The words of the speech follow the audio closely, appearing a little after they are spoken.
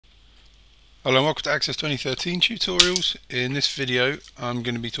Hello and welcome to Access 2013 tutorials. In this video I'm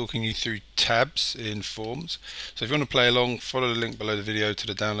going to be talking you through tabs in forms. So if you want to play along, follow the link below the video to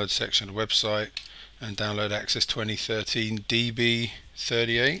the download section of the website and download Access 2013 DB38.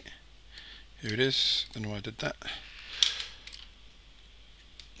 Here it is, I don't know why I did that.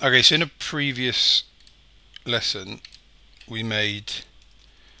 Okay, so in a previous lesson we made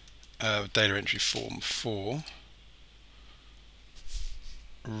a data entry form for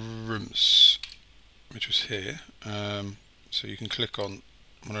rooms, which was here. So you can click on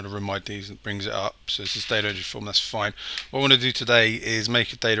one of the room IDs and it brings it up. So this is data entry form, that's fine. What I want to do today is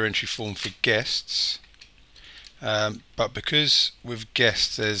make a data entry form for guests. But because with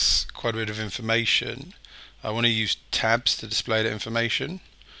guests there's quite a bit of information, I want to use tabs to display the information.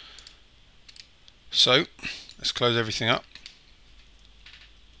 So let's close everything up.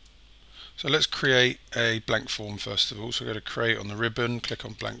 So let's create a blank form first of all. So go to create on the ribbon, click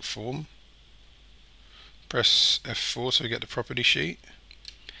on blank form, press F4 so we get the property sheet,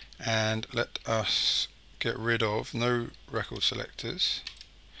 and let us get rid of no record selectors.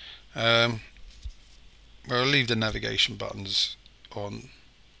 Well, I'll leave the navigation buttons on.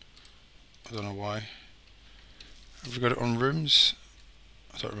 I don't know why. Have we got it on rooms?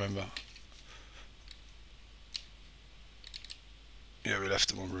 I don't remember. Yeah, we left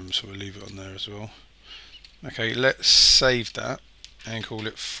them on rooms, so we'll leave it on there as well. Okay, let's save that and call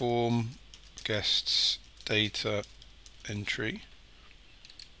it form guests data entry.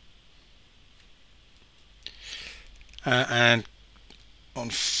 And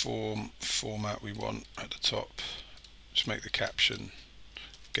on form format we want at the top, just make the caption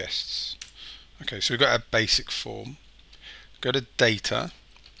guests. Okay, so we've got our basic form. Go to data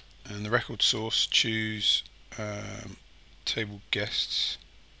and the record source, choose table guests.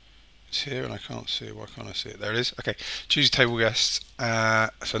 It's here and I can't see it. Why can't I see it? There it is. Okay, choose table guests.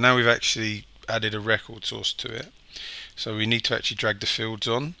 So now we've actually added a record source to it. So we need to actually drag the fields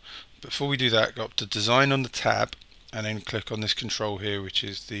on. Before we do that, go up to design on the tab and then click on this control here, which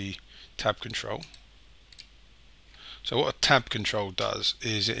is the tab control. So what a tab control does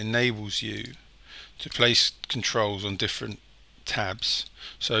is it enables you to place controls on different tabs,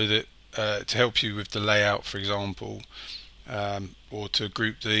 so that to help you with the layout, for example, or to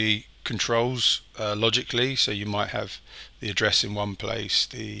group the controls logically. So you might have the address in one place,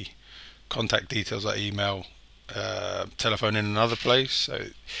 the contact details like email, telephone in another place. So,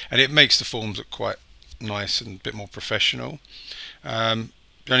 and it makes the forms look quite nice and a bit more professional. The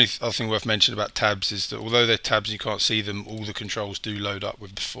only other thing worth mentioning about tabs is that although they're tabs and you can't see them, all the controls do load up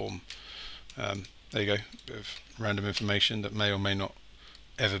with the form. There you go, bit of random information that may or may not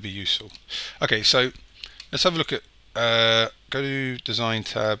ever be useful. Okay, so let's have a look at, go to design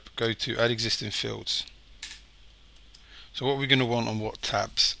tab, go to add existing fields. So what we're going to want on what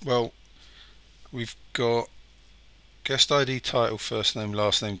tabs? Well, we've got guest ID, title, first name,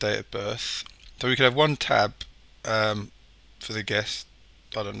 last name, date of birth. So we could have one tab for the guest.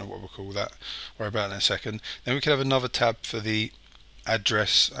 I don't know what we'll call that, worry about it in a second. Then we could have another tab for the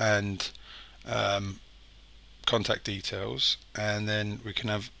address and contact details, and then we can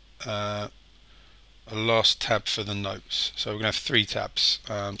have a last tab for the notes. So we're going to have three tabs.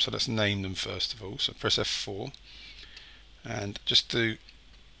 So let's name them first of all. So press F4, and just to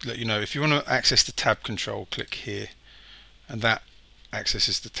let you know, if you want to access the tab control, click here, and that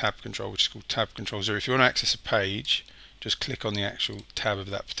accesses the tab control, which is called tab control 0. If you want to access a page, just click on the actual tab of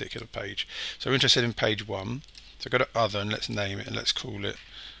that particular page. So we're interested in page 1, so go to other and let's name it, and let's call it,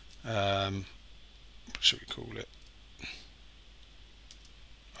 what should we call it?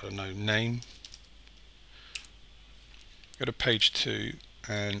 I don't know, name. Go to page 2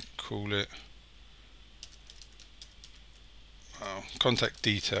 and call it contact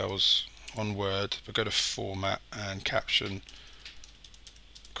details, one word, but go to format and caption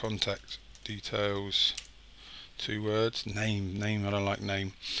contact details, 2 words, name, I don't like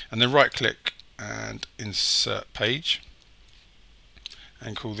name, and then right click and insert page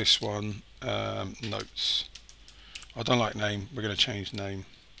and call this one notes. I don't like name, we're going to change name.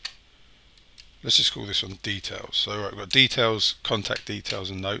 Let's just call this one details. So right, we've got details, contact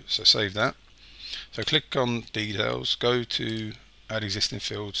details and notes, so save that. So click on details, go to add existing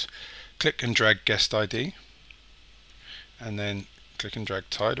fields, click and drag guest ID, and then click and drag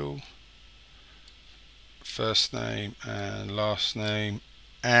title, first name and last name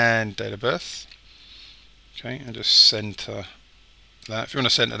and date of birth. Okay, and just center that. If you want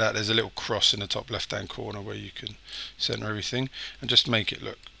to center that, there's a little cross in the top left hand corner where you can center everything, and just make it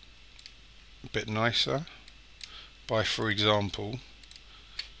look a bit nicer by, for example,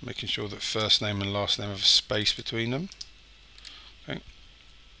 making sure that first name and last name have a space between them. Okay.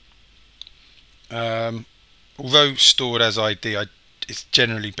 Although stored as ID, it's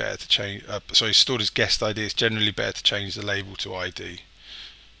generally better to change. Stored as guest ID. It's generally better to change the label to ID.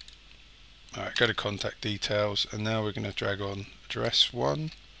 Alright, go to contact details, and now we're going to drag on address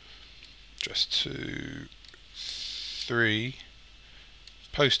 1, address 2, 3,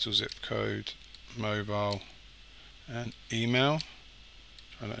 postal zip code, mobile, and email.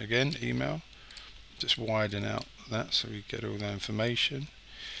 Try that again, email. Just widen out that so we get all that information.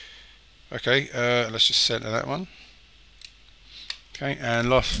 Okay, let's just center that one. Okay, and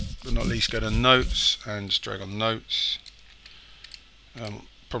last but not least, go to notes and just drag on notes.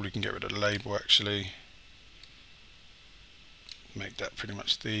 Probably can get rid of the label actually. Make that pretty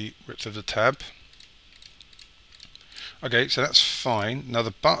much the width of the tab. Okay, so that's fine. Now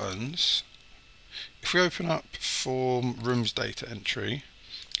the buttons, if we open up form rooms data entry,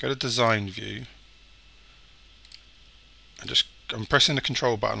 go to design view, and I'm pressing the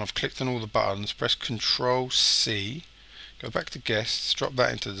control button. I've clicked on all the buttons. Press Control C, go back to guests, drop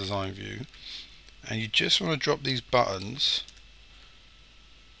that into design view, and you just want to drop these buttons.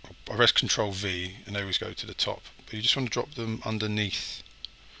 I press Control V and they always go to the top, but you just want to drop them underneath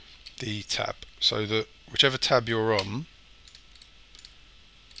the tab so that whichever tab you're on,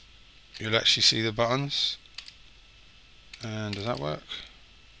 you'll actually see the buttons. And does that work?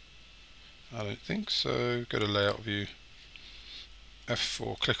 I don't think so. Go to layout view,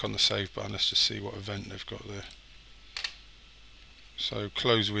 F4, click on the save button. Let's just see what event they've got there. So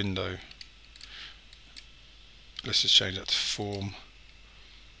close window. Let's just change that to form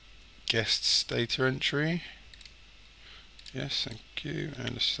guests data entry. Yes, thank you.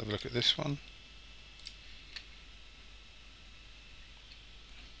 And let's just have a look at this one.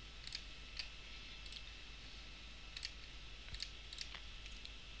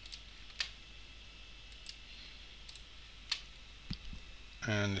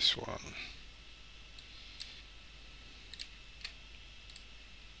 And this one.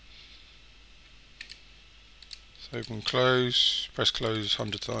 Open, close, press close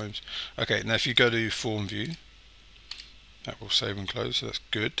 100 times. Okay, now if you go to form view, that will save and close, so that's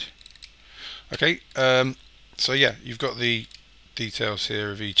good. Okay, so yeah, you've got the details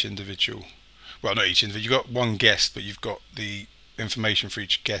here of each individual. Well, not each individual, you've got one guest, but you've got the information for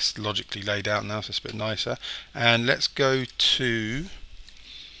each guest logically laid out now, so it's a bit nicer. And let's go to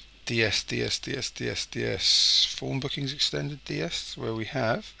DS, form bookings extended DS, where we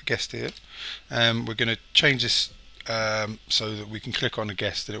have a guest here. We're going to change this so that we can click on a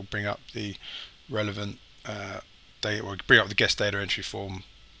guest and it will bring up the relevant data, or bring up the guest data entry form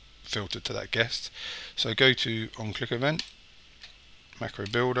filtered to that guest. So go to on click event, macro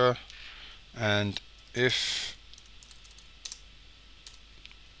builder, and if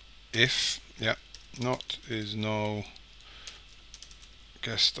not is null,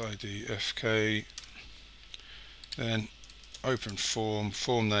 guest ID FK, then open form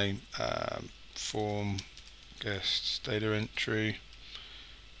name, form guests data entry.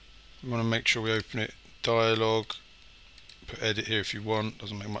 We want to make sure we open it dialog, put edit here if you want,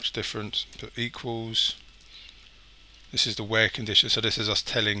 doesn't make much difference, put equals. This is the where condition, so this is us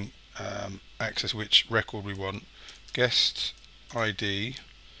telling access which record we want. Guest ID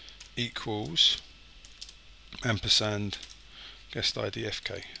equals ampersand guest ID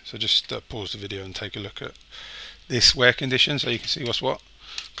FK. So just pause the video and take a look at this where condition so you can see what's what.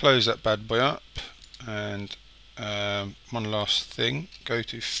 Close that bad boy up, and one last thing, go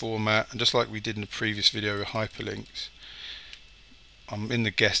to format, and just like we did in the previous video with hyperlinks, I'm in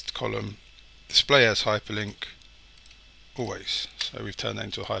the guest column, display as hyperlink always, so we've turned that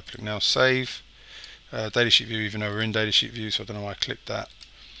into a hyperlink. Now save datasheet view, even though we're in datasheet view, so I don't know why I clicked that,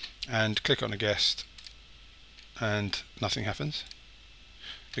 and click on a guest and nothing happens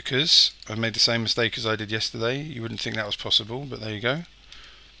because I've made the same mistake as I did yesterday. You wouldn't think that was possible, but there you go.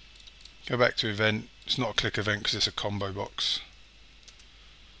 Go back to event. It's not a click event because it's a combo box.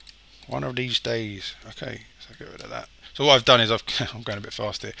 One of these days. Okay, so get rid of that. So what I've done is I'm going a bit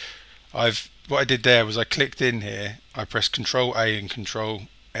fast here. What I did there was I clicked in here, I pressed Control A and Control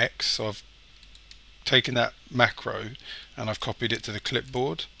X, so I've taken that macro and I've copied it to the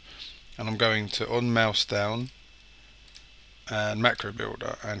clipboard, and I'm going to on mouse down and macro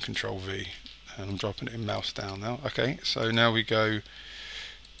builder and Control V, and I'm dropping it in mouse down now. Okay, so now we go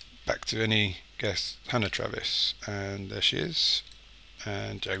back to any guest, Hannah Travis, and there she is,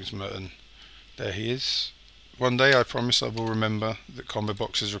 and James Merton, there he is. One day I promise I will remember that combo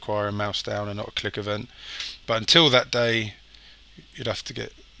boxes require a mouse down and not a click event, but until that day you'd have to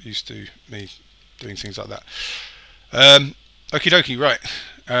get used to me doing things like that. Okie dokie, right,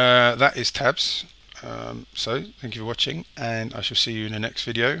 that is tabs. So thank you for watching, and I shall see you in the next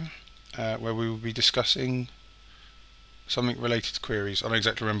video. where we will be discussing something related to queries. I don't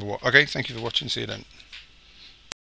exactly remember what. Okay, thank you for watching. See you then.